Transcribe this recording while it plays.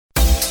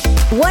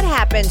What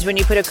happens when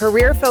you put a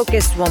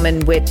career-focused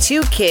woman with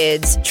 2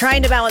 kids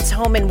trying to balance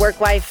home and work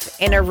life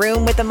in a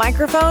room with a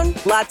microphone?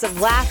 Lots of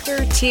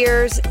laughter,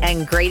 tears,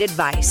 and great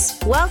advice.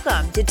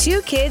 Welcome to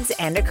 2 Kids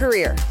and a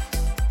Career.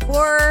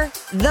 For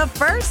the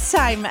first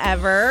time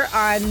ever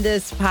on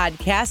this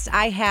podcast,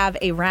 I have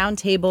a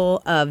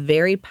roundtable of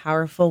very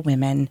powerful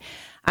women.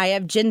 I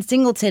have Jen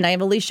Singleton, I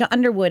have Alicia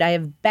Underwood, I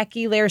have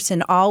Becky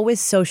Larson, all with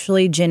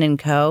Socially Jen &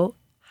 Co.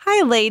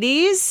 Hi,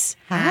 ladies.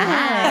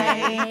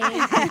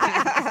 Hi.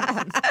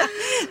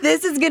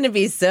 This is going to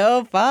be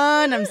so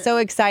fun. I'm so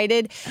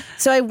excited.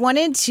 So I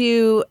wanted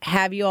to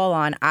have you all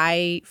on.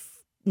 I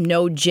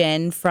know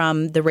Jen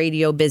from the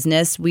radio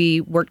business.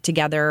 We worked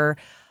together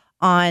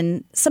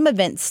on some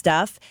event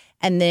stuff.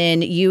 And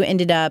then you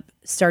ended up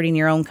starting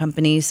your own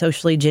company,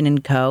 Socially Jen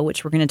 & Co.,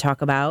 which we're going to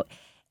talk about.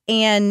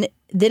 And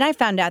then I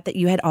found out that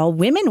you had all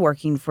women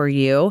working for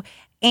you.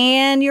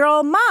 And you're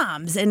all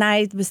moms. And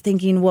I was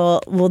thinking,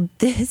 well,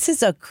 this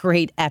is a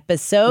great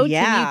episode.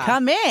 Yeah. Can you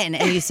come in?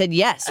 And you said,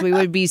 yes, we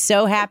would be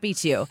so happy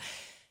to.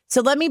 So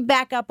let me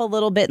back up a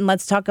little bit and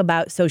let's talk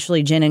about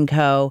Socially Jen &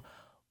 Co.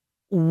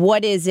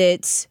 What is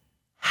it?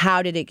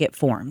 How did it get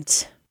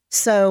formed?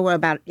 So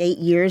about 8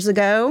 years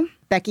ago,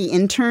 Becky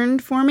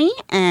interned for me,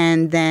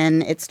 and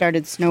then it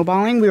started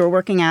snowballing. We were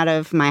working out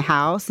of my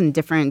house in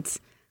different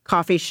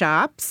coffee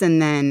shops,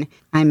 and then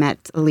I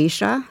met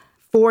Alicia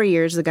 4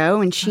 years ago,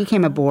 and she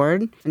came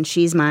aboard, and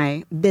she's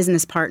my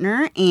business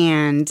partner.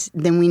 And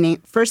then we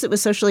named, first it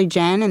was Socially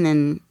Jen, and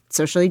then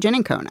Socially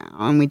Jen & Co. now,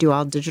 and we do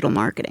all digital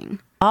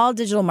marketing. All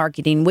digital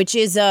marketing, which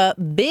is a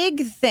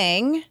big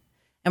thing,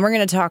 and we're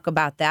going to talk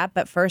about that.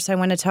 But first, I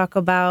want to talk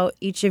about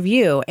each of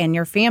you and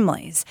your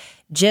families.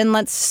 Jen,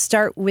 let's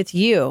start with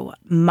you.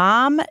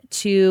 Mom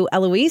to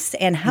Eloise,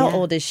 and how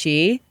old is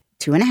she?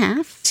 2.5.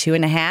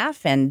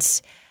 2.5,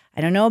 and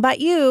I don't know about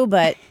you,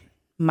 but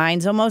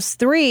mine's almost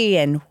 3,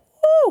 and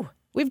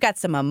we've got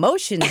some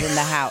emotions in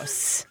the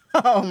house.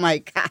 Oh, my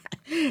God.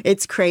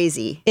 It's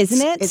crazy. Isn't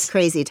it? It's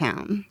crazy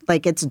town.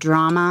 Like, it's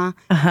drama,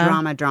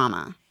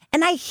 drama.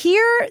 And I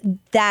hear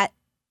that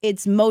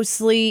it's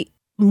mostly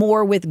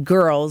more with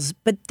girls,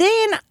 but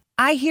then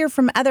I hear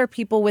from other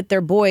people with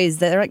their boys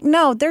that are like,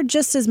 no, they're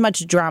just as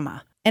much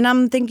drama. And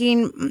I'm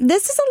thinking,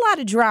 this is a lot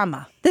of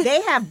drama.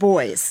 They have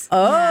boys.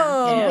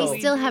 Oh. And we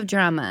still have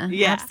drama.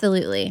 Yeah.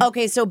 Absolutely.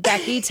 Okay, so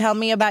Becky, tell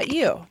me about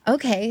you.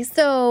 Okay,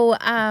 so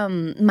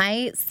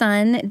my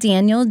son,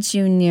 Daniel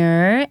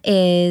Jr.,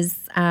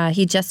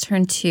 he just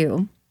turned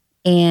 2.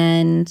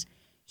 And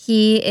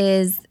he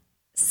is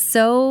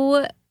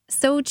so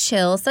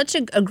chill, such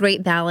a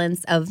great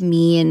balance of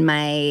me and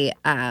my,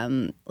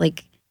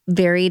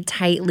 very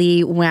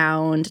tightly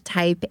wound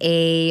type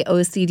A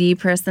OCD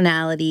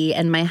personality,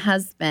 and my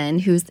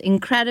husband, who's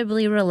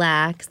incredibly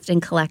relaxed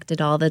and collected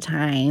all the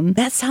time.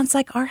 That sounds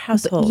like our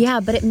household.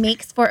 But it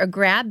makes for a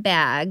grab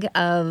bag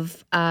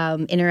of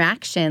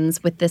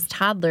interactions with this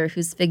toddler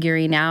who's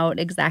figuring out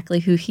exactly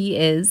who he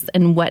is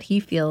and what he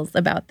feels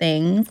about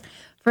things.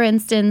 For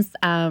instance,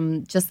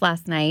 just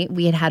last night,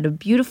 we had a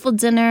beautiful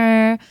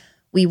dinner.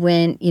 We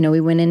went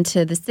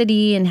into the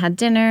city and had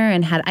dinner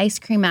and had ice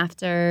cream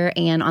after.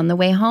 And on the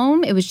way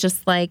home, it was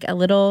just like a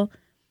little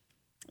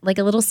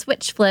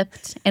switch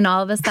flipped. And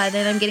all of a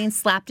sudden, I'm getting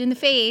slapped in the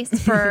face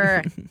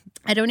for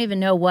I don't even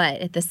know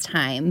what at this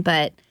time.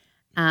 But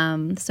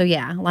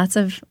lots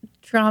of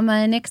drama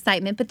and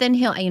excitement. But then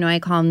I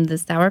call him the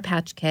Sour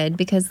Patch Kid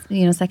because,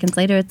 seconds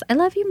later, it's, I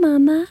love you,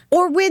 Mama.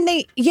 Or when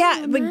they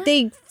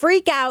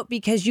freak out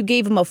because you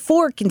gave them a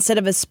fork instead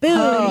of a spoon.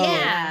 Oh,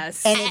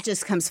 yes. And it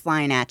just comes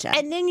flying at you.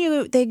 And then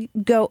they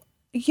go,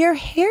 your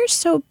hair's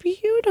so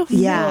beautiful.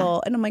 Yeah.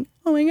 And I'm like,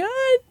 oh my God,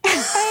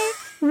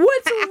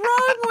 what's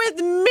wrong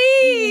with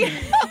me?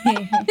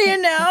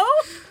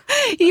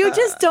 You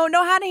just don't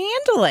know how to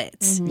handle it.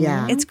 Mm-hmm.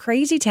 Yeah. It's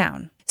crazy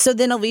town. So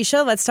then,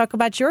 Alicia, let's talk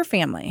about your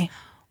family.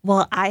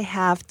 Well, I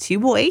have 2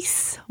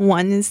 boys.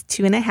 One is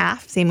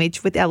 2.5, same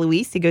age with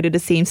Eloise. They go to the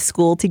same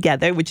school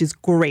together, which is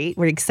great.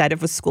 We're excited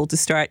for school to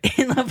start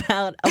in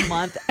about a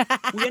month.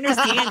 We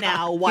understand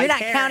now why you're not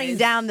counting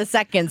down the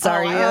seconds,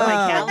 are you?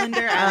 My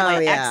calendar,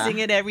 I'm Xing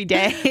it every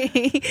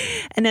day.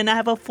 And then I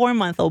have a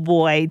 4-month-old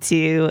boy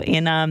too,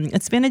 and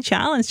it's been a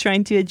challenge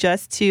trying to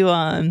adjust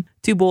to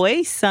 2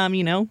 boys.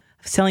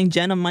 Selling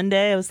Jen on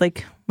Monday, I was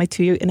like, my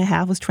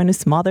 2.5 was trying to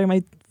smother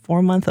my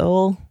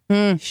 4-month-old.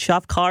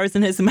 Shove cars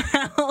in his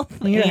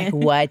mouth. You're like,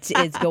 what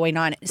is going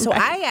on? So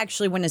I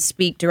actually want to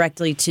speak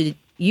directly to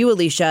you,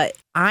 Alicia.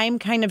 I'm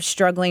kind of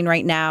struggling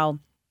right now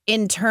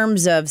in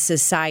terms of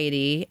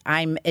society.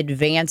 I'm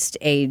advanced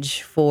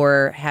age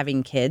for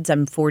having kids.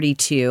 I'm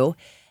 42.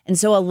 And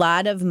so a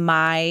lot of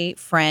my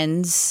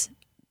friends,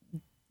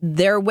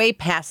 they're way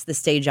past the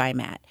stage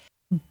I'm at.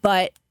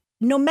 But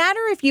no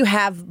matter if you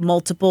have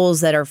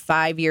multiples that are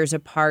 5 years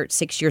apart,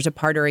 6 years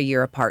apart, or a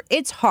year apart,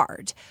 it's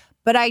hard.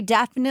 But I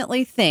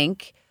definitely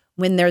think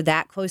when they're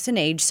that close in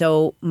age,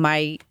 so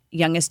my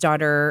youngest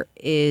daughter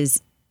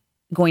is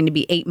going to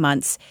be 8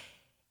 months,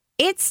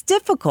 it's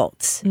difficult.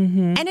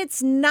 Mm-hmm. And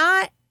it's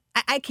not,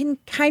 I can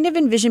kind of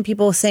envision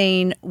people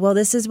saying, well,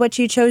 this is what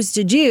you chose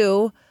to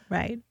do.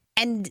 Right.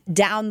 And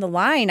down the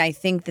line, I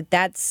think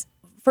that's,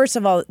 first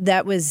of all,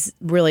 that was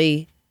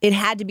really, it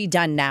had to be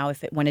done now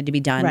if it wanted to be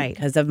done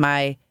because of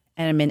my,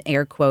 and I'm in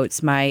air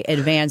quotes, my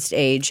advanced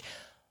age.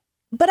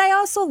 But I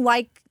also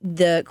like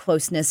the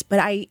closeness. But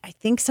I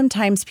think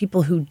sometimes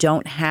people who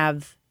don't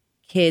have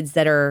kids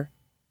that are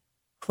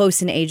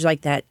close in age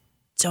like that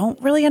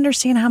don't really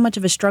understand how much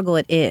of a struggle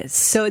it is.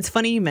 So it's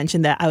funny you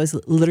mentioned that. I was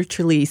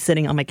literally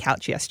sitting on my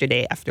couch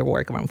yesterday after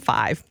work around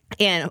 5.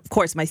 And of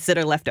course, my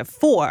sitter left at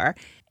 4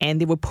 and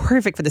they were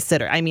perfect for the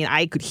sitter. I mean,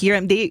 I could hear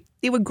them. They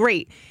were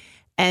great.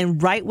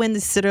 And right when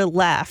the sitter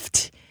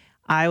left,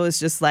 I was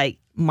just like,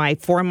 my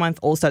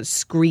 4-month-old starts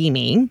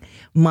screaming.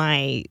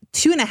 My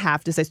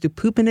 2.5 decides to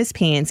poop in his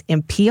pants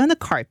and pee on the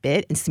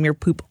carpet and smear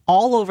poop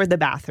all over the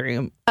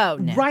bathroom. Oh,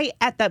 no. Right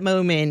at that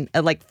moment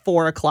at like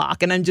 4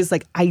 o'clock. And I'm just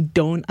like, I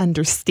don't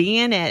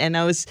understand it. And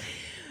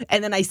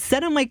then I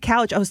sat on my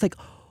couch. I was like,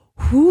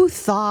 who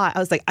thought? I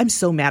was like, I'm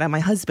so mad at my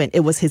husband.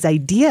 It was his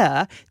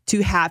idea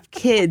to have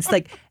kids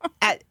like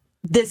at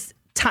this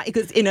time,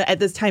 because at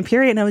this time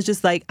period, and I was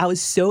just like, I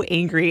was so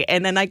angry.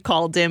 And then I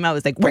called him. I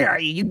was like, where are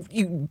you?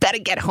 You better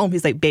get home.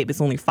 He's like, babe, it's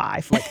only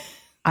 5. Like,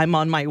 I'm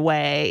on my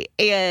way.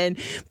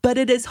 But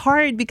it is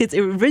hard because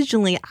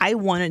originally I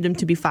wanted them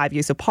to be 5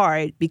 years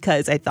apart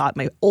because I thought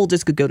my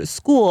oldest could go to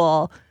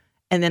school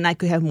and then I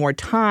could have more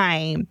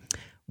time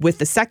with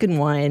the second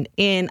one.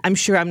 And I'm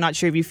not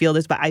sure if you feel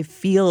this, but I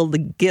feel the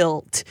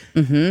guilt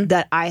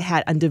that I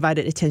had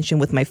undivided attention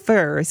with my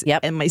first. Yep.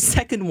 And my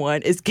second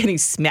one is getting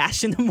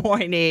smashed in the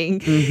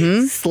morning,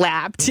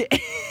 slapped.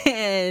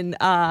 And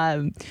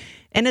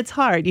it's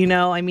hard,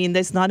 I mean,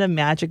 there's not a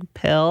magic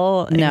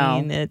pill. No.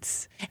 I mean,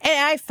 it's...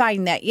 And I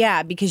find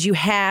that, because you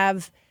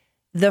have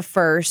the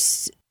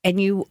first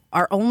and you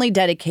are only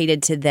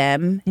dedicated to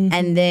them.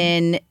 And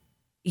then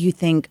you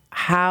think,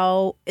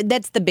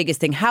 that's the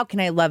biggest thing. How can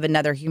I love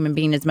another human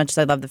being as much as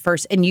I love the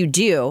first? And you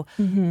do.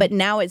 But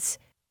now it's,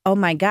 oh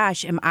my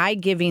gosh, am I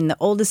giving the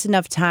oldest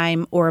enough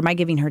time or am I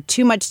giving her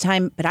too much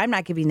time? But I'm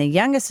not giving the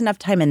youngest enough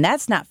time and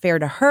that's not fair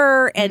to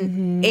her.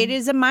 And it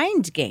is a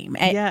mind game.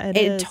 Yeah,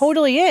 it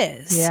totally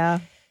is. Yeah.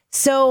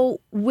 So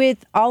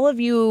with all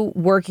of you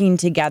working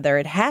together,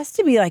 it has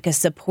to be like a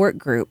support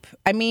group.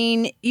 I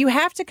mean, you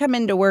have to come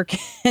into work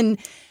and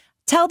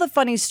tell the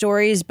funny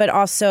stories, but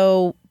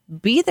also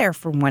be there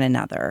for one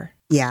another.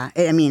 Yeah.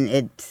 I mean,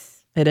 it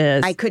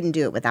is. I couldn't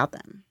do it without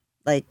them.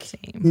 Like,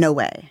 no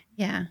way.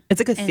 Yeah.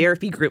 It's like a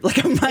therapy group,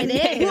 like a Monday.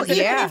 It is. Well,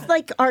 even if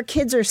like our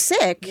kids are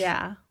sick.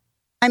 Yeah.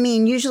 I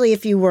mean, usually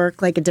if you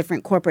work like a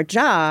different corporate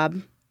job,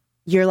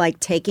 you're like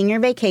taking your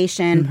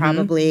vacation,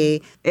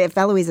 probably. If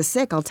Eloise is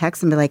sick, I'll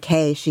text them and be like,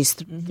 hey, she's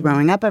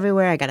throwing up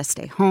everywhere. I got to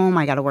stay home.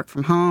 I got to work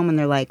from home. And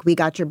they're like, we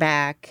got your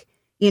back.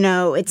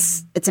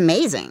 It's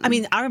amazing. I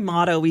mean, our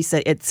motto, we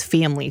said it's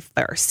family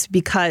first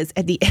because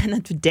at the end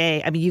of the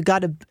day,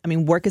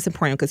 work is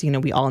important because,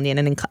 we all need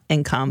an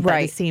income. But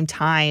at the same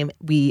time,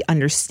 we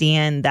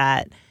understand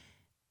that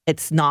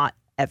it's not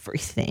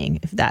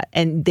everything.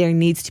 And there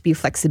needs to be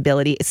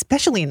flexibility,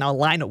 especially in our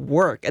line of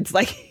work. It's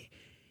like,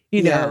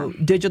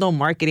 digital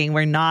marketing,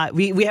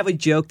 we have a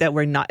joke that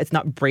it's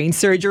not brain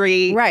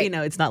surgery. Right.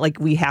 It's not like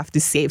we have to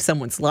save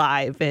someone's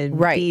life and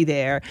be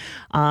there.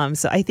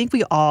 So I think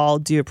we all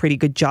do a pretty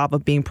good job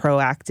of being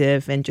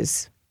proactive and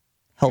just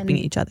helping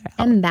each other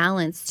out. And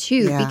balance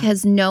too,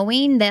 because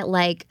knowing that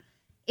like,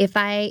 if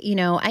I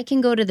can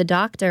go to the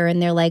doctor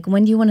and they're like,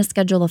 when do you want to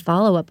schedule a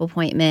follow-up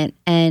appointment?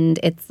 And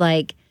it's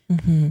like,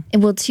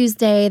 will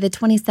Tuesday, the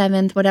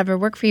 27th, whatever,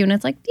 work for you? And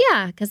it's like,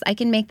 yeah, because I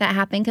can make that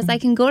happen because I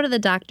can go to the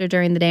doctor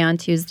during the day on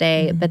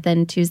Tuesday, but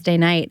then Tuesday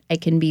night I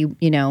can be,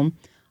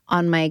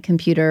 on my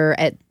computer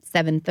at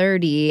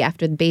 7:30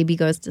 after the baby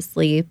goes to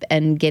sleep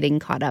and getting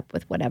caught up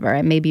with whatever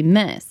I maybe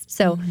missed.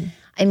 So,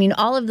 I mean,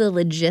 all of the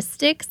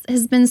logistics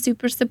has been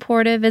super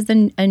supportive as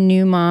a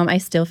new mom. I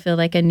still feel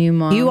like a new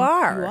mom. You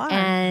are.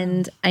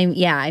 And I'm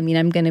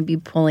going to be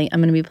playing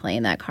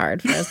that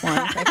card for as long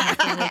as I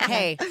can.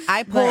 Hey,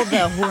 I pulled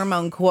the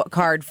hormone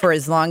card for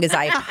as long as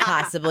I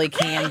possibly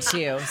can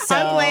too. So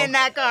I'm playing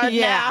that card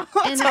now.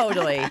 And,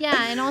 totally.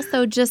 Yeah, and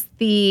also just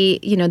the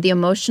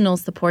emotional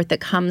support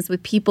that comes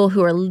with people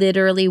who are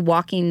literally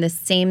walking the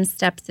same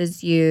steps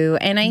as you.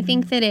 And I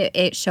think that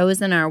it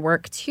shows in our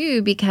work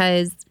too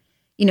because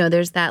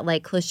there's that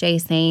like cliche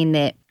saying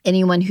that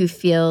anyone who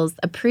feels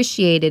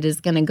appreciated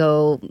is going to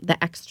go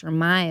the extra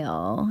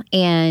mile.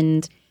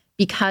 And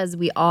because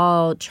we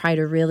all try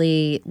to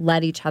really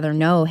let each other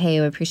know, hey,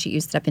 I appreciate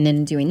you stepping in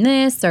and doing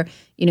this. Or,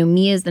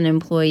 me as an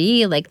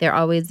employee, like they're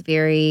always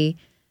very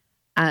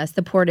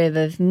supportive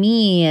of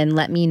me and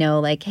let me know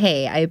like,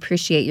 hey, I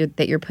appreciate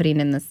that you're putting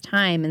in this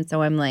time. And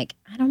so I'm like,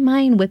 I don't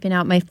mind whipping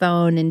out my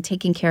phone and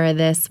taking care of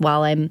this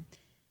while I'm,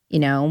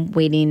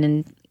 waiting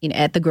and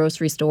at the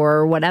grocery store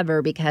or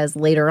whatever, because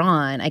later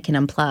on I can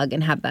unplug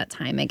and have that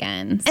time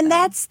again. So. And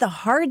that's the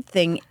hard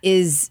thing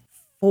is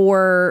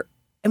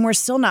and we're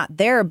still not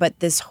there, but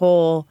this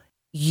whole,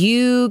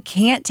 you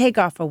can't take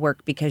off of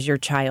work because your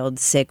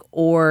child's sick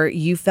or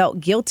you felt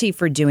guilty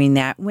for doing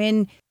that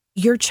when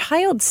your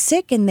child's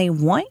sick and they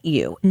want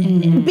you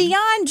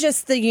beyond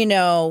just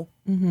the,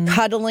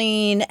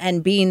 cuddling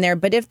and being there.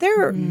 But if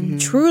they're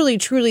truly,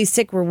 truly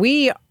sick, where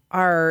we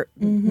are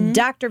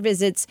doctor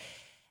visits,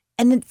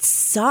 and it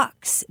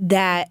sucks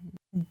that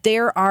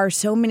there are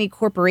so many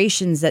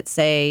corporations that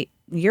say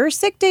your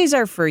sick days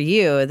are for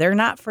you. They're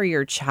not for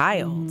your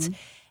child.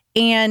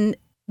 And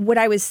what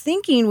I was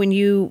thinking when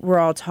you were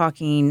all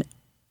talking,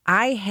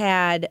 I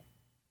had,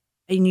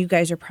 and you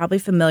guys are probably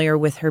familiar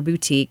with her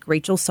boutique,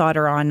 Rachel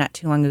Sauter on not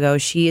too long ago.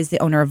 She is the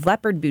owner of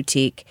Leopard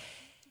Boutique.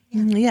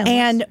 Yeah.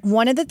 And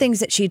one of the things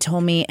that she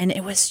told me, and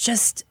it was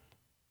just,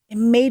 it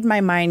made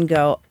my mind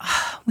go,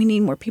 we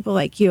need more people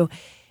like you.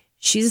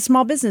 She's a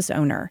small business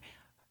owner.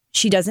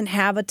 She doesn't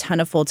have a ton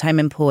of full-time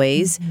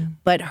employees,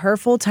 but her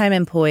full-time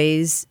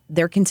employees,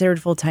 they're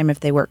considered full-time if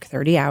they work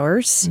 30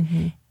 hours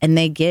and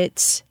they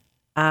get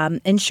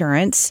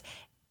insurance.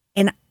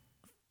 And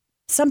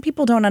some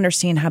people don't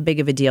understand how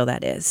big of a deal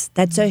that is.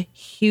 That's a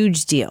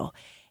huge deal.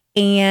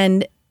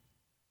 And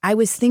I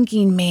was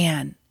thinking,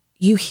 man,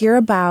 you hear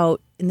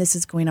about, and this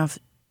is going off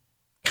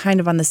kind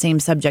of on the same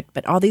subject,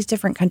 but all these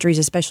different countries,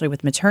 especially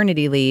with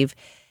maternity leave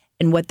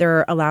and what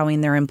they're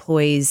allowing their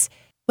employees.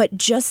 But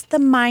just the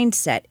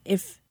mindset,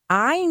 if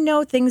I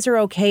know things are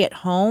okay at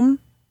home,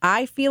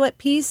 I feel at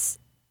peace,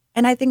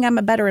 and I think I'm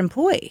a better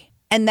employee.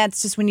 And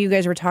that's just when you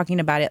guys were talking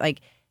about it, like,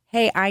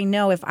 hey, I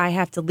know if I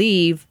have to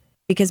leave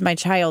because my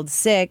child's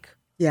sick,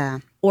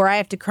 or I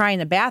have to cry in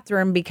the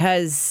bathroom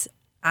because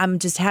I'm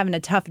just having a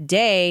tough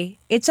day,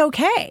 it's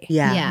okay.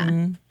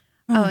 Yeah.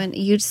 Oh, and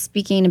you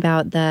speaking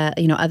about the,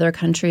 other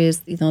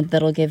countries,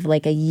 that'll give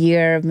like a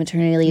year of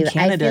maternity leave.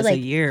 Canada's I feel like, a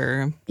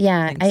year.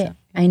 Yeah,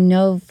 I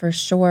know for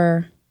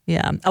sure.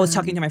 Yeah, I was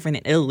talking to my friend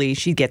in Italy.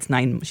 She gets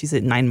 9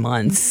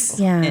 months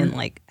and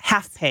like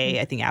half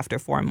pay, I think, after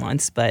 4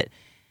 months. But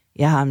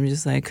yeah, I'm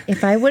just like,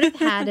 if I would have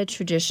had a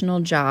traditional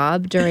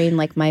job during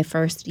like my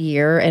first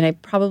year, and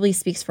it probably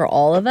speaks for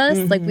all of us,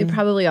 like we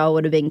probably all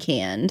would have been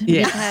canned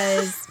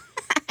because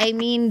I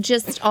mean,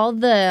 just all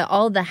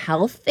the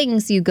health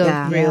things you go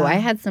through. Yeah. I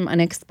had some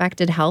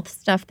unexpected health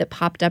stuff that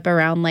popped up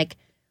around like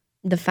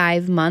the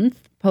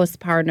 5-month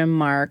postpartum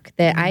mark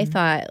that I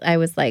thought I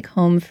was like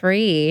home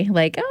free.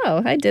 Like,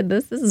 oh, I did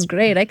this. This is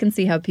great. I can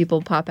see how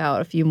people pop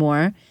out a few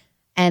more.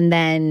 And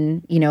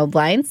then,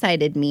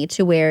 blindsided me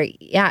to where,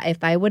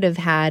 if I would have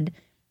had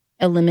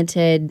a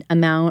limited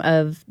amount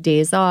of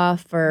days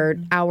off or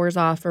hours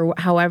off or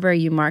however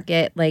you mark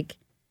it, like,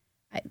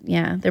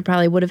 there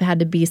probably would have had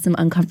to be some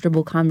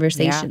uncomfortable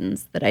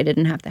conversations that I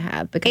didn't have to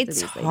have because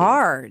It's of these ladies.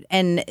 hard.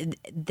 And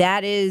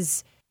that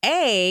is,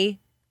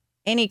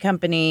 any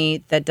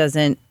company that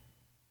doesn't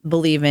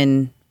believe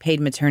in paid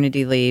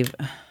maternity leave,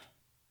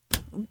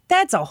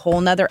 that's a whole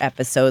nother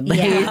episode.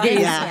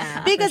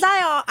 Because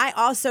I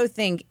also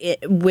think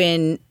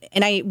and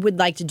I would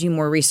like to do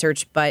more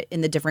research, but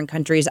in the different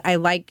countries, I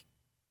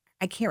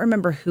can't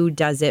remember who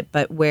does it,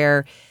 but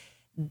where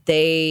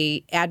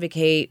they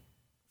advocate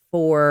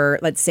for,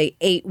 let's say,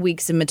 8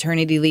 weeks of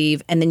maternity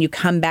leave, and then you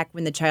come back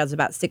when the child's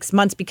about 6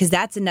 months, because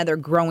that's another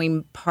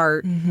growing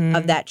part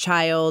of that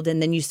child,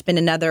 and then you spend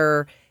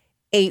another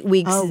 8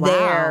 weeks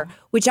there,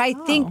 which I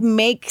think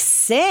makes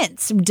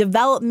sense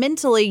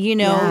developmentally,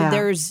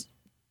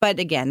 but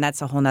again,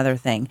 that's a whole nother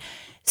thing.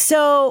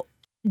 So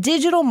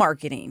digital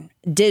marketing,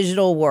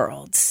 digital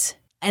worlds.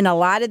 And a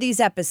lot of these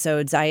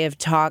episodes, I have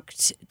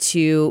talked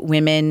to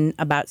women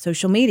about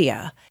social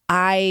media.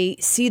 I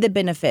see the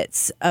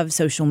benefits of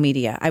social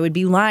media. I would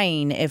be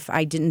lying if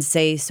I didn't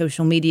say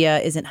social media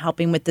isn't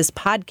helping with this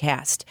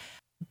podcast.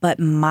 But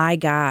my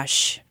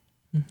gosh,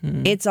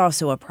 it's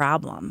also a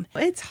problem.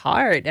 It's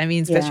hard. I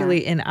mean,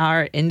 especially in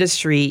our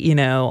industry,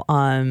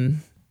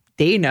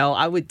 they know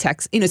I would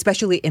text,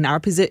 especially in our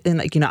position,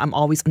 like, I'm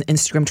always on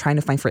Instagram trying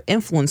to find for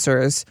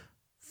influencers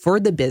for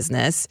the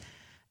business.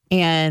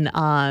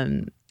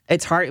 And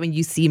it's hard when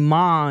you see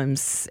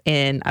moms,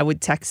 and I would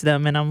text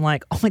them and I'm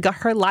like, oh my God,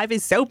 her life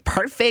is so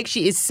perfect.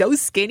 She is so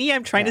skinny.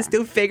 I'm trying to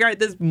still figure out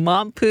this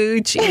mom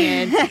pooch.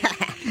 And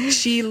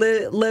she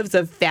lives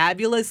a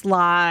fabulous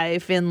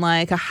life, and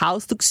like her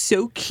house looks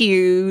so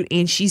cute,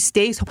 and she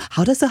stays home.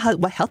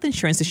 What health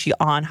insurance is she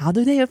on? How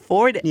do they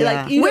afford it?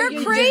 Yeah.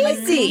 We're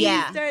crazy.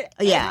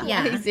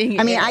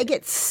 I mean, I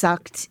get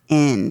sucked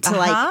into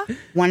like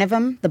one of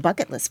them, the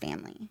Bucket List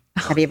family.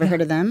 Have you ever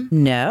heard of them?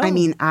 No. I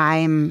mean,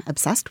 I'm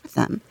obsessed with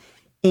them.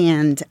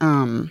 And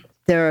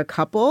they're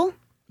a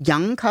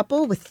young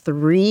couple with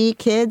 3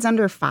 kids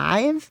under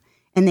 5,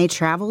 and they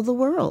travel the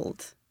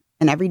world.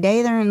 And every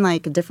day they're in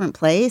like a different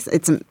place.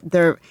 And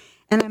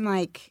I'm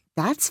like,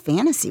 that's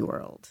fantasy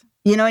world.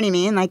 You know what I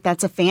mean? Like,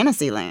 that's a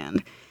fantasy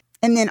land.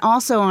 And then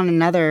also on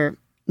another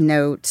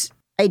note,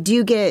 I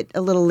do get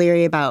a little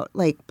leery about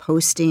like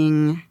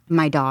posting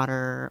my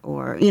daughter,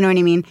 or, you know what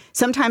I mean?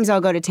 Sometimes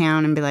I'll go to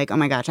town and be like, oh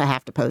my gosh, I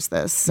have to post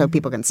this so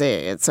people can see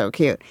it. It's so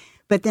cute.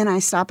 But then I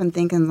stop and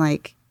think, and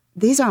like,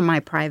 these are my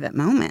private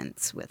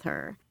moments with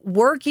her.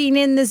 Working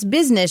in this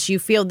business, you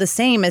feel the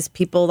same as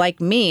people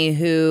like me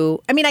who,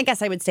 I mean, I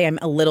guess I would say I'm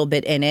a little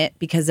bit in it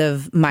because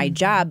of my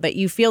job, but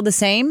you feel the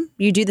same?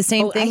 You do the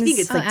same things? I think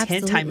it's like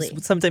 10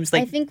 times, sometimes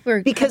like. I think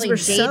we're because we're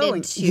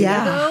dated too,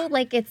 yeah. though.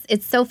 Like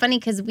it's so funny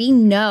because we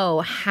know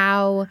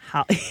how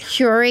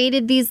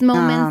curated these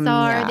moments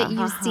are that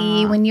you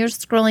see when you're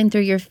scrolling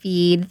through your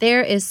feed.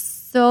 There is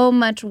so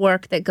much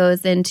work that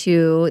goes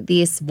into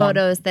these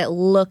photos that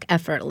look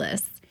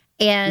effortless.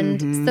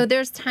 And so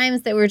there's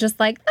times that we're just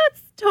like,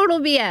 that's total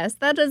BS.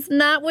 That is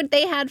not what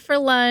they had for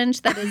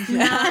lunch. That is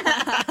not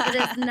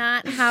that is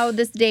not how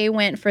this day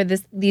went for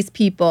these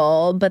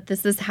people, but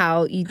this is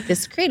how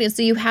this created.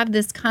 So you have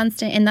this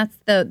constant, and that's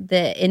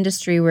the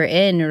industry we're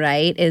in,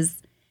 right?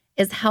 Is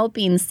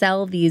helping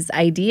sell these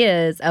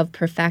ideas of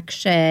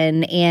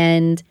perfection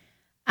and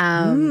so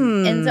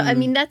I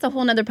mean that's a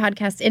whole nother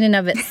podcast in and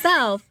of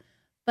itself.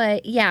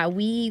 But yeah,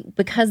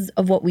 because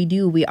of what we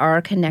do, we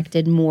are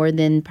connected more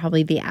than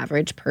probably the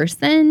average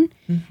person.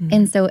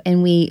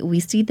 And we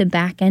see the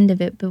back end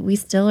of it, but we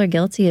still are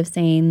guilty of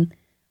saying,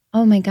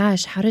 oh my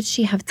gosh, how did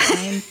she have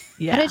time?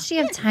 How did she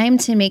have time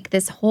to make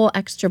this whole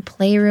extra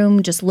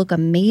playroom just look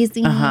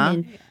amazing?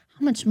 And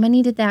how much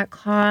money did that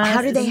cost?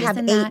 How do they have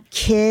 8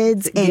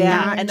 kids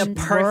and the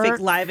perfect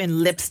live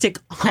and lipstick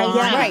on?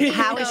 Right.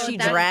 How is she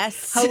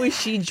dressed? How is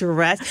she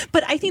dressed?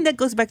 But I think that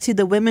goes back to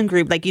the women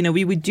group. Like,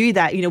 we would do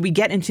that. We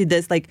get into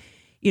this, like,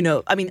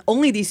 I mean,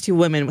 only these 2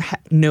 women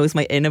knows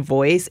my inner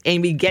voice.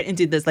 And we get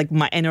into this, like,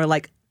 my inner,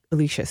 like,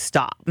 Alicia,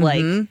 stop.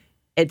 Like,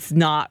 it's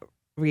not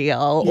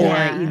real.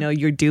 Or,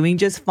 you're doing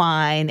just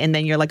fine. And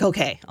then you're like,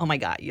 okay, oh my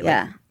God.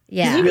 Yeah.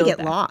 You get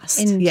lost.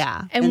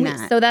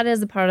 So that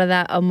is a part of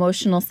that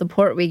emotional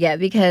support we get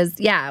because,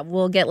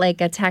 we'll get like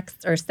a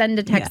text or send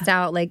a text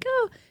out like,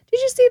 oh, did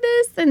you see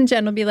this? And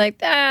Jen will be like,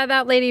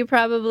 that lady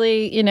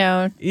probably,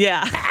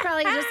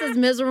 probably just as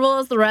miserable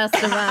as the rest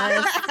of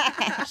us.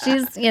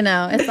 She's,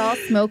 it's all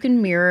smoke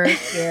and mirrors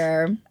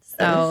here.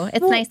 So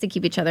it's nice to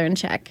keep each other in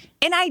check.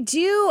 And I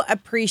do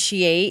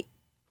appreciate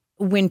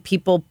when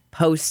people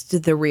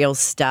post the real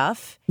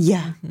stuff.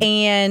 Yeah.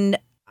 And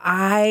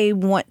I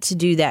want to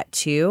do that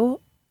too.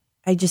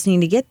 I just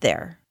need to get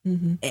there.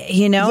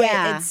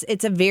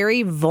 It's a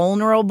very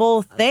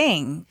vulnerable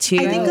thing to.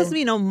 I think because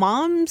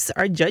moms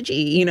are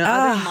judgy.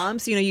 Other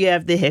moms. You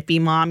have the hippie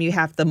mom. You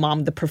have the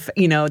mom, the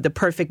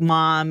perfect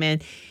mom,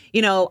 and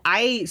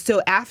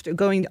so after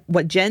going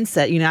what Jen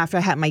said, after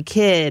I had my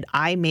kid,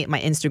 I made my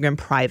Instagram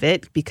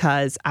private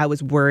because I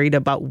was worried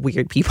about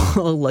weird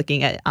people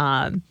looking at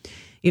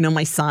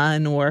my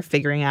son or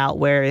figuring out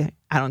where.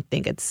 I don't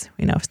think it's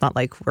it's not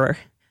like we're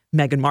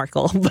Meghan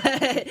Markle, but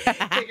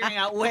figuring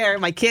out where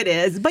my kid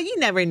is. But you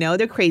never know.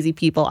 There are crazy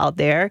people out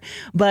there.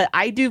 But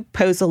I do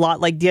post a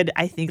lot. Like,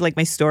 I think like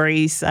my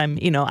stories, I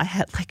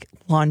had like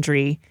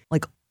laundry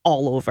like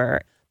all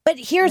over. But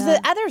here's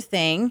the other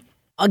thing.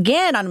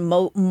 Again,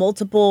 on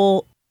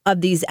multiple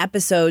of these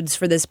episodes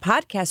for this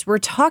podcast, we're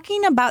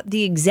talking about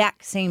the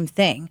exact same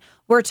thing.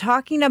 We're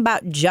talking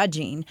about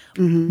judging.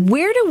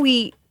 Where do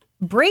we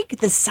break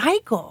the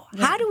cycle?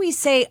 How do we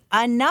say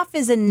enough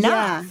is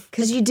enough? Yeah,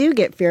 because you do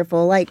get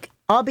fearful. Like,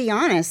 I'll be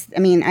honest. I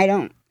mean,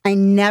 I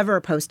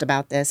never post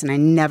about this and I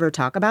never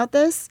talk about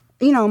this.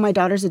 My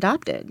daughter's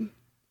adopted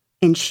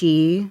and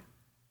she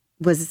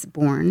was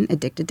born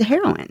addicted to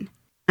heroin.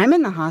 I'm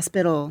in the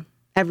hospital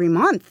every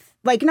month.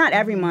 Like, not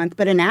every month,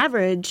 but an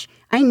average.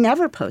 I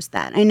never post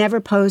that. I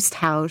never post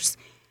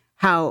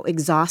how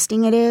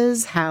exhausting it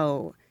is,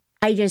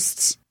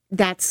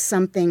 that's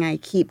something I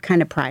keep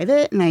kind of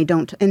private and I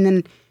don't, and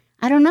then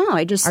I don't know.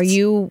 Are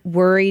you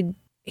worried?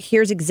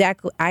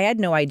 I had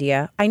no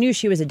idea. I knew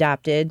she was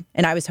adopted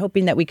and I was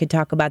hoping that we could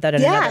talk about that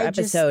in another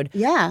episode.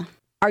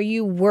 Are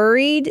you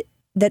worried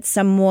that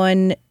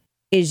someone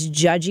is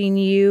judging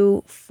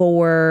you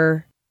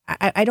for,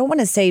 I don't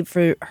want to say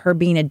for her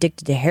being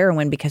addicted to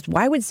heroin because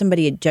why would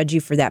somebody judge you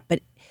for that?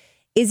 But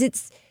is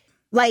it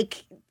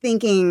like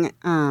thinking,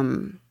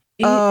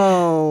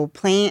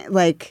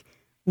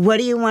 what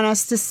do you want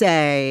us to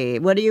say?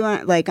 What do you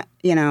want? Like,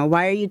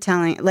 why are you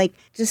telling? Like,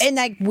 just. And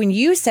like when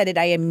you said it,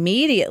 I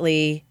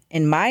immediately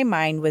in my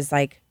mind was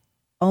like,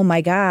 oh my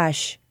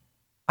gosh,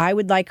 I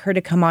would like her to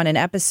come on an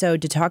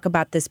episode to talk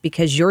about this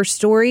because your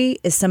story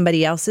is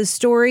somebody else's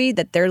story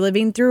that they're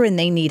living through and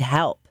they need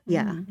help.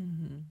 Yeah.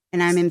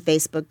 And I'm in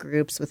Facebook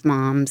groups with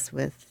moms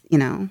with,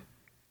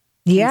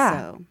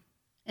 Yeah.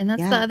 And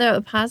that's the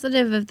other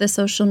positive of the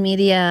social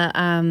media,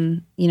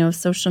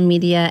 social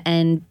media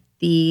and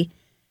the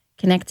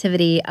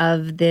connectivity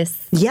of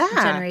this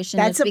generation.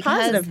 That's a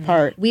positive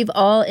part. We've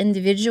all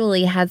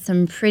individually had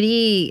some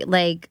pretty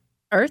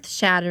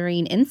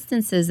earth-shattering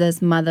instances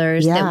as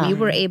mothers that we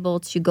were able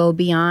to go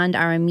beyond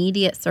our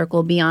immediate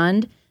circle,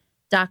 beyond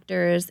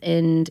doctors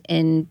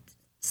and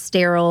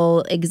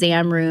sterile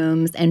exam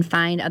rooms and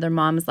find other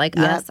moms like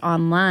us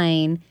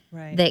online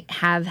that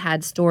have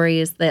had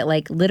stories that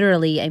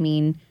literally, I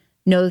mean,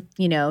 no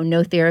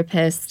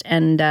therapist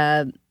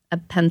and a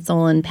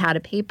pencil and pad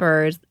of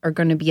papers are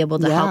going to be able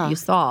to help you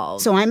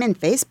solve. So I'm in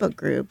Facebook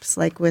groups,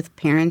 like with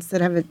parents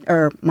that have,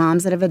 or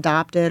moms that have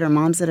adopted, or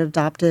moms that have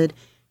adopted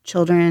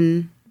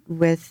children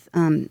with,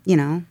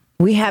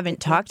 We haven't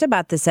talked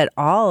about this at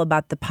all,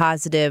 about the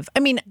positive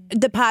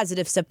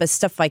stuff, but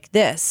stuff like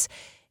this.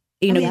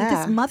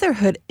 This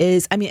motherhood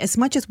is, as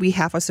much as we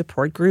have a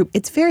support group,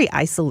 it's very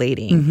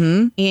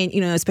isolating. And,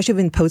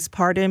 especially in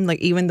postpartum, like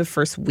even the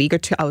first week or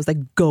two, I was like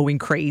going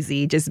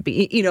crazy. Just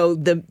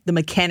the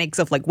mechanics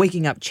of like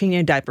waking up,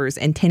 changing diapers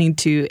and tending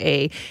to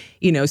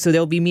so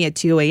there'll be me at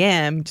 2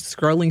 a.m. just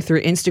scrolling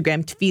through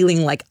Instagram,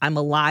 feeling like I'm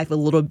alive a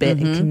little bit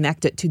and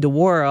connected to the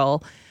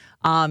world.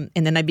 And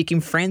then I became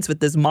friends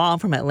with this mom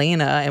from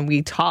Atlanta, and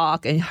we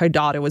talk, and her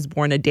daughter was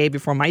born a day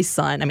before my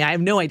son. I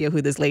have no idea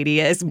who this lady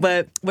is,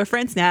 but we're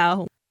friends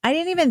now. I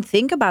didn't even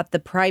think about the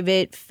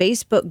private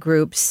Facebook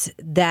groups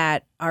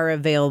that are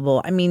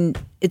available.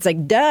 It's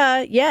like,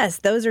 duh, yes,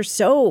 those are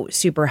so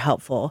super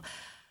helpful.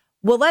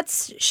 Well,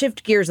 let's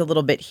shift gears a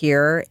little bit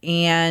here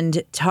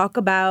and talk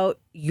about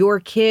your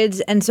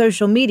kids and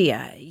social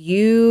media.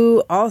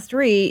 You all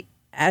three,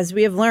 as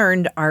we have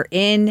learned, are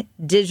in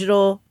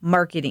digital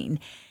marketing.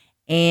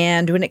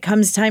 And when it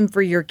comes time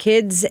for your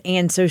kids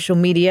and social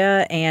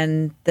media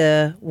and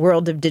the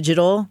world of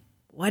digital,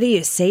 what do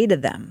you say to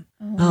them?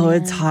 Oh,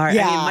 it's hard.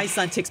 Yeah. My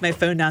son takes my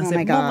phone down and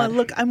says, God. Mama,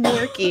 look, I'm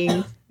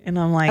working. And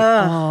I'm like,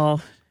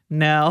 oh,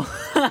 no.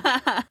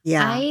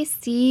 Yeah. I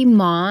see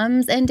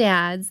moms and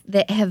dads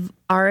that have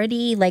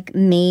already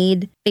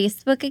made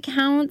Facebook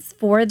accounts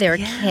for their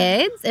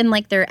kids, and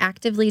they're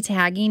actively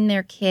tagging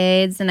their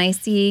kids. And I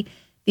see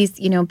these,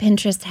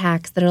 Pinterest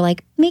hacks that are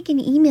like, make an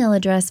email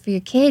address for your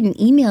kid and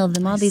email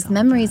them all these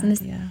memories. And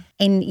this,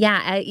 and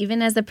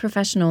even as a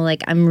professional,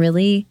 I'm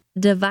really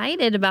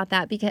divided about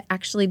that, because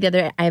actually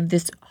I have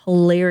this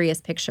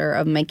hilarious picture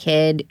of my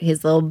kid,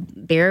 his little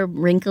bare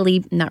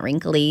dimply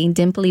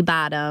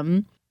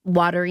bottom,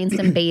 watering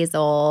some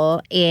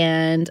basil.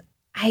 And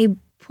I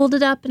pulled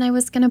it up and I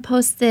was going to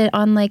post it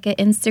on an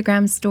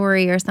Instagram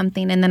story or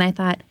something. And then I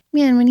thought,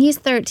 man, when he's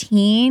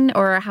 13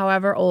 or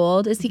however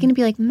old, is he going to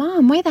be like,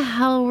 Mom, why the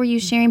hell were you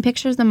sharing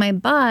pictures of my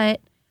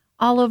butt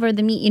all over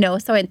the meat?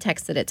 So I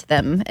texted it to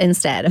them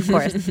instead, of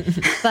course.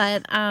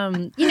 But,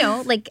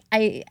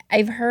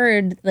 I've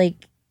heard,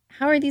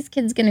 how are these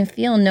kids going to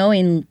feel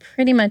knowing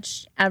pretty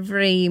much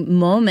every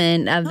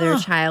moment of their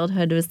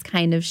childhood was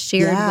kind of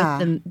shared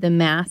with the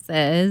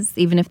masses,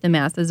 even if the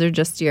masses are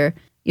just your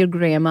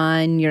grandma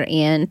and your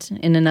aunt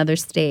in another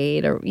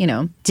state, or,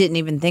 Didn't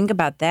even think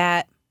about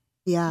that.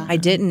 Yeah. I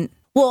didn't.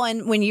 Well,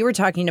 and when you were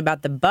talking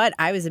about the butt,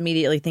 I was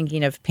immediately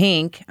thinking of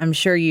Pink. I'm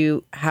sure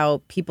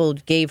how people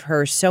gave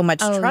her so much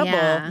trouble.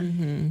 Yeah.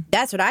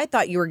 That's what I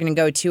thought you were going to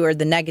go to, or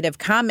the negative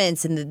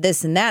comments and the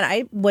this and that.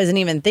 I wasn't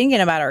even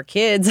thinking about our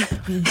kids.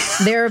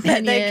 Their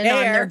opinion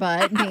on their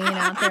butt being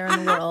out there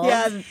in the world.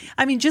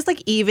 Yeah. Just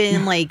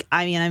even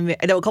I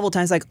know a couple of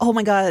times oh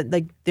my God,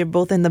 they're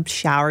both in the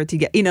shower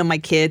together, my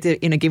kids,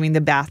 giving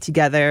the bath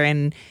together,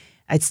 and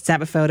I'd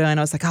snap a photo and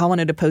I was like, I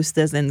wanted to post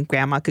this, and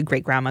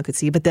great grandma could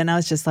see. But then I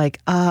was just like,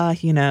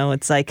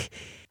 it's like,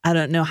 I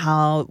don't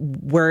know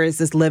where is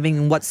this living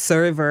and what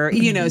server, so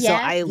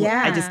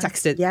I just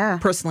texted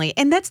personally.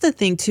 And that's the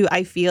thing too.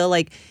 I feel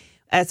like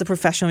as a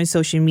professional in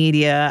social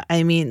media,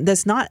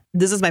 this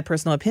is my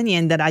personal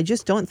opinion, that I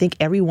just don't think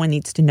everyone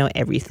needs to know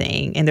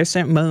everything. And there's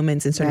certain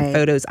moments and certain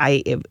photos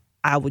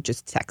I would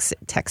just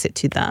text it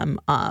to them.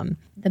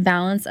 The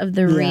balance of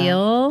the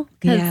real.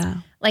 Because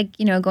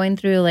going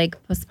through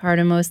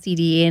postpartum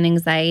OCD and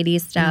anxiety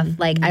stuff,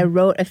 I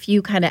wrote a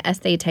few kind of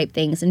essay type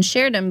things and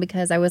shared them,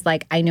 because I was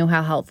like, I know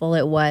how helpful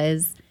it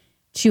was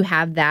to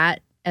have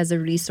that as a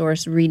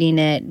resource, reading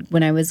it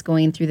when I was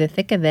going through the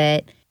thick of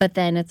it. But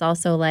then it's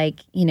also I'm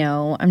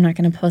not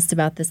going to post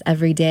about this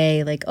every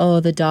day.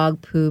 The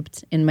dog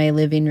pooped in my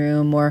living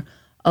room, or,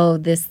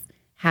 this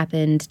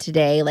happened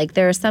today.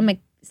 There are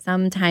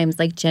sometimes,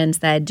 like Jen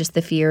said, just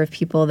the fear of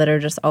people that are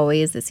just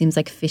always, it seems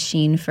like,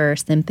 fishing for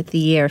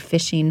sympathy or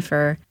fishing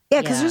for...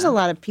 Yeah, because there's a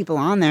lot of people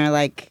on there,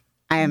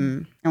 I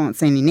won't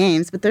say any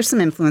names, but there's some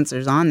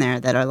influencers on there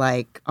that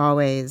are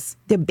always...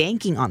 They're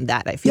banking on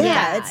that, I feel.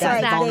 Yeah, it's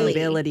that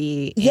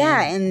vulnerability.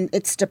 And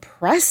it's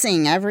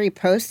depressing. Every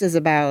post is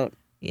about,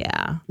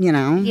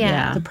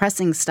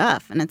 depressing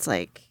stuff. And it's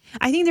like...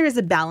 I think there is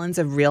a balance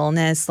of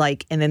realness,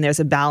 and then there's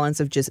a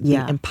balance of just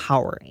being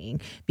empowering,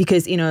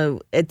 because,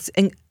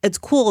 it's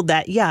cool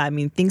that,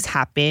 things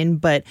happen,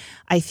 but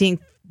I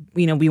think,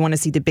 we want to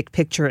see the big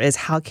picture is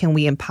how can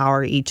we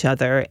empower each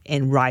other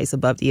and rise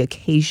above the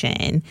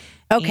occasion.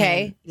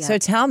 Okay. So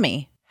tell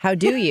me, how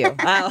do you,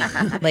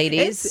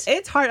 ladies?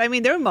 It's hard.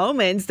 There are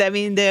moments that,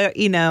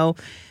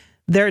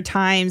 there are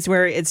times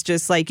where it's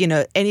just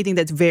anything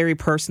that's very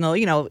personal,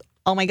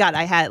 oh my God,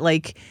 I had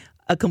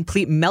a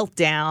complete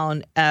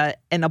meltdown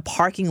in a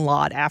parking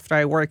lot after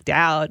I worked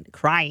out,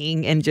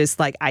 crying, and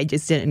I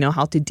just didn't know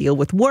how to deal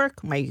with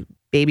work. My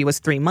baby was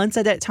 3 months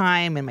at that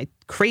time, and my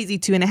crazy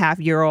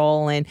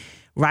 2.5-year-old, and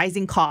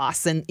rising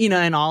costs and,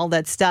 and all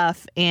that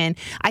stuff. And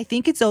I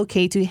think it's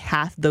okay to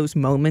have those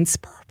moments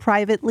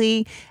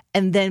privately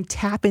and then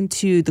tap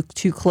into the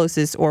two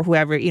closest or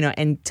whoever,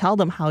 and tell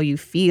them how you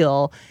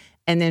feel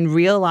and then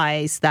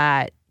realize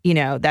that,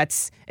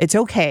 it's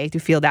okay to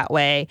feel that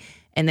way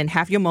and then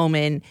have your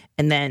moment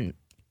and then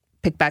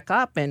pick back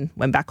up and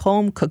went back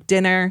home, cooked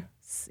dinner,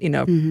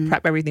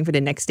 prep everything for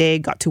the next day,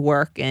 got to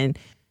work and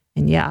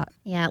yeah.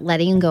 Yeah,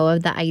 letting go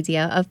of the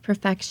idea of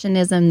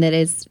perfectionism that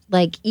is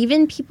like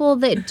even people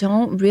that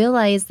don't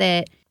realize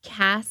that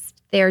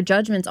cast their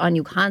judgments on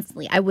you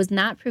constantly. I was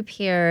not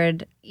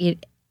prepared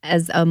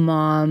as a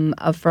mom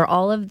for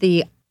all of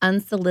the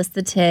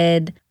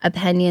unsolicited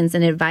opinions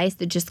and advice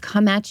that just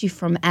come at you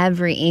from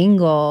every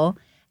angle.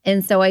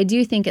 And so I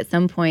do think at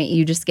some point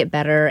you just get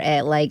better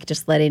at like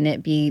just letting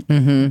it be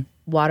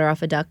water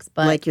off a duck's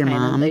butt. Like your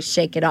mom. Like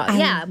shake it off.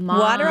 Yeah, mom.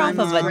 Water off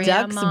of a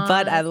duck's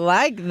butt. I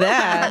like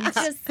that.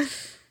 It's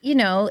just,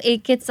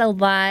 it gets a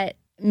lot.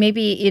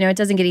 Maybe, it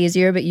doesn't get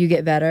easier, but you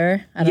get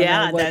better. I don't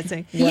know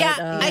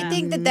I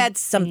think that's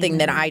something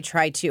that I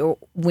try to,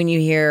 when you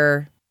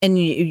hear,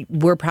 and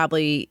we're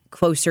probably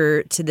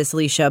closer to this,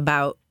 Alicia,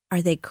 about,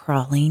 are they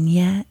crawling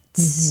yet?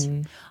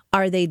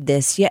 Are they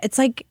this yet? It's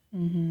like,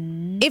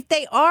 if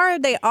they are,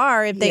 they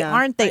are. If they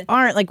aren't, they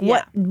aren't. Like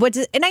what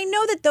does, and I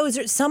know that those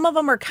are, some of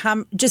them are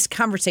just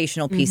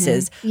conversational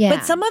pieces,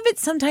 but some of it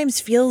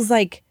sometimes feels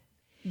like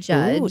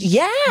judge. Ooh,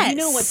 yes. You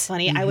know what's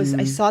funny?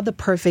 I saw the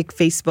perfect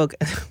Facebook,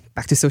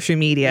 back to social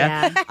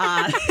media.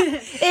 Yeah.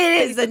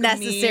 It is a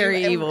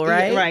necessary evil,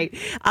 right? Right.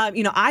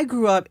 I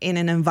grew up in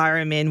an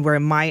environment where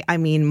my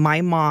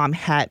mom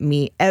had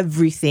me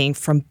everything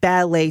from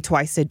ballet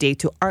twice a day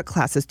to art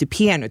classes to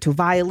piano to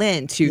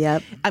violin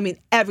to,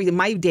 everything.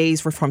 My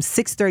days were from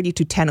 6:30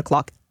 to 10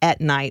 o'clock at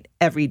night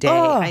every day.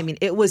 Oh.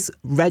 It was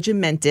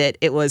regimented.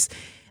 It was,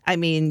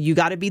 you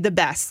got to be the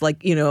best,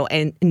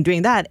 and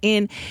doing that.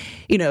 And,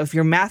 if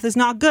your math is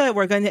not good,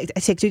 we're going to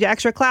take you to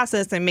extra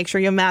classes and make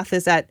sure your math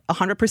is at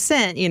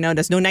 100%.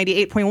 There's no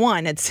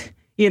 98.1. It's,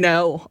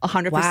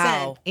 100%.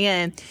 Wow.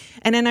 And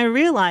then I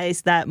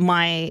realized that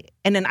I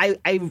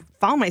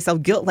found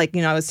myself guilt.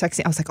 I was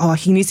texting. I was like, oh,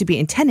 he needs to be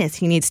in tennis.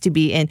 He needs to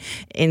be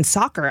in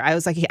soccer. I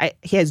was like,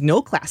 he has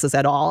no classes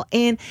at all.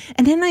 And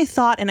then I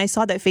thought, and I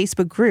saw that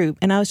Facebook group,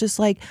 and I was just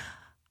like,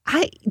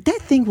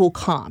 that thing will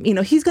come.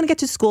 He's going to get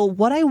to school.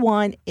 What I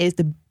want is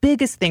the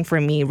biggest thing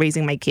for me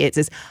raising my kids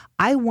is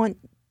I want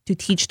to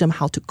teach them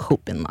how to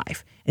cope in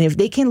life. And if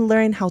they can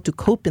learn how to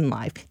cope in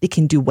life, they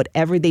can do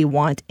whatever they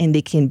want and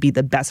they can be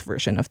the best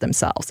version of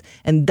themselves.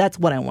 And that's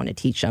what I want to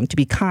teach them, to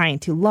be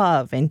kind, to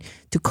love, and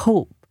to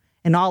cope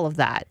and all of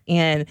that.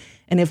 And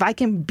if I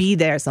can be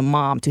there as a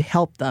mom to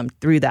help them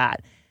through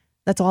that,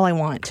 that's all I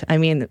want.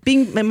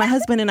 My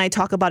husband and I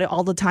talk about it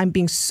all the time,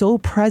 being so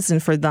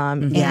present for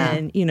them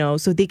and,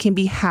 so they can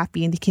be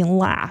happy and they can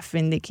laugh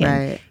and they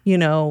can,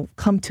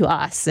 come to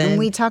us. And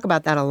we talk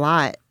about that a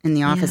lot in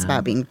the office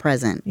about being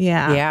present.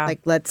 Yeah.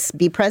 Like, let's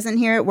be present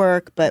here at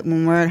work, but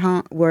when we're at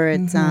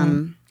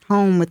home,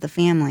 home with the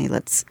family,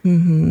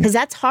 because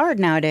that's hard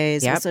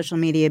nowadays with social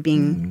media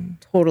being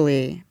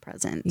totally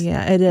present.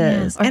 Yeah, it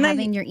is. Or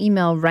having your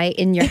email right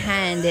in your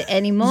hand at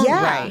any moment,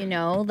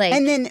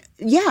 And then,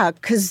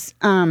 because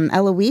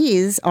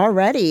Eloise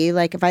already,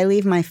 if I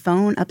leave my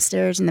phone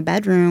upstairs in the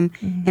bedroom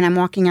and I'm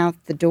walking out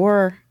the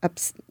door,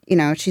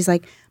 she's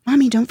like,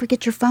 Mommy, don't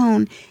forget your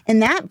phone.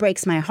 And that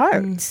breaks my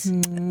heart.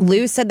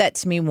 Lou said that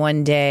to me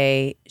one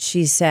day.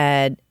 She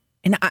said,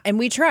 and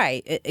we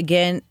try,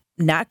 again,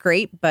 not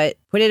great, but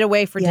put it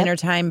away for dinner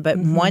time. But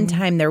one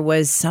time there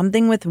was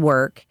something with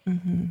work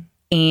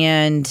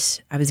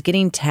and I was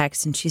getting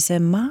texts and she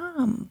said,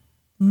 Mama,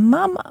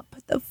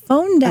 put the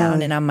phone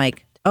down. And I'm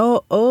like,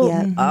 oh.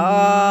 And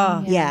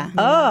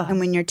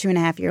when your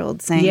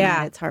 2.5-year-old saying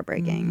that, it's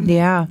heartbreaking.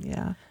 Yeah.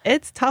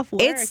 It's tough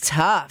work. It's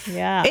tough.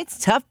 Yeah.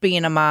 It's tough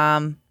being a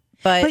mom.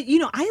 But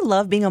I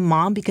love being a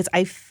mom because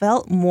I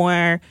felt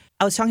more.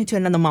 I was talking to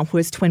another mom who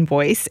has twin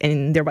boys,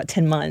 and they're about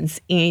 10 months.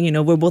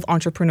 And, we're both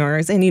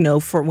entrepreneurs.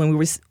 And, for when we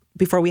were,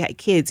 before we had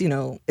kids,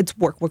 it's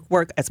work,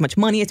 as much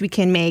money as we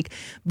can make.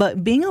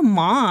 But being a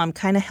mom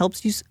kind of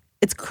helps you.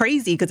 It's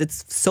crazy because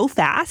it's so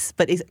fast,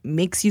 but it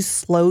makes you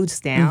slow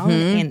down.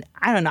 And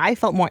I don't know, I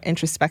felt more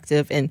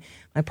introspective and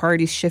my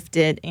priorities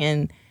shifted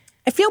and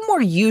I feel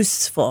more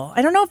useful.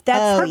 I don't know if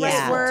that's the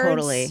right word.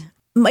 Totally.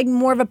 Like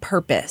more of a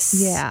purpose.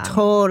 Yeah.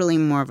 Totally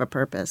more of a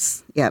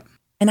purpose. Yep.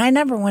 And I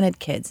never wanted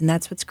kids, and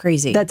that's what's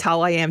crazy. That's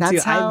how I am too.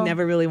 I've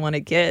never really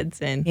wanted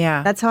kids. And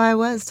that's how I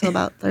was till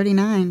about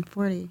 39,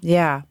 40.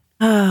 Yeah.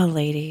 Oh,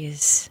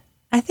 ladies.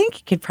 I think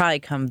you could probably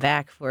come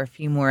back for a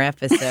few more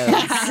episodes.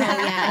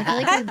 I feel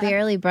like we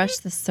barely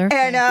brushed the surface.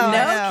 I know.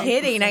 No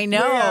kidding. I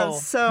know. We have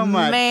so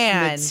much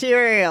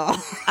material.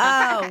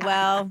 Oh,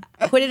 well,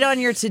 put it on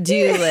your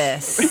to-do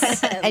list.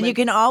 And you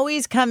can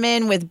always come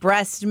in with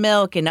breast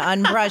milk and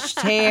unbrushed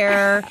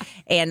hair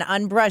and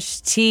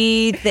unbrushed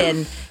teeth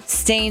and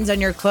stains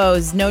on your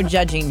clothes. No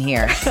judging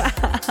here.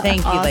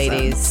 Thank you,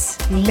 ladies.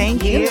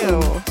 Thank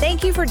you.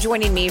 Thank you for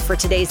joining me for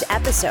today's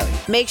episode.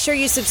 Make sure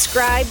you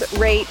subscribe,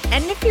 rate,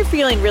 and if you're feeling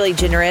feeling really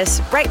generous,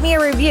 write me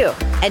a review.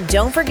 And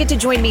don't forget to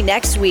join me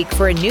next week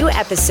for a new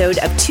episode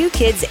of Two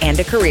Kids and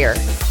a Career.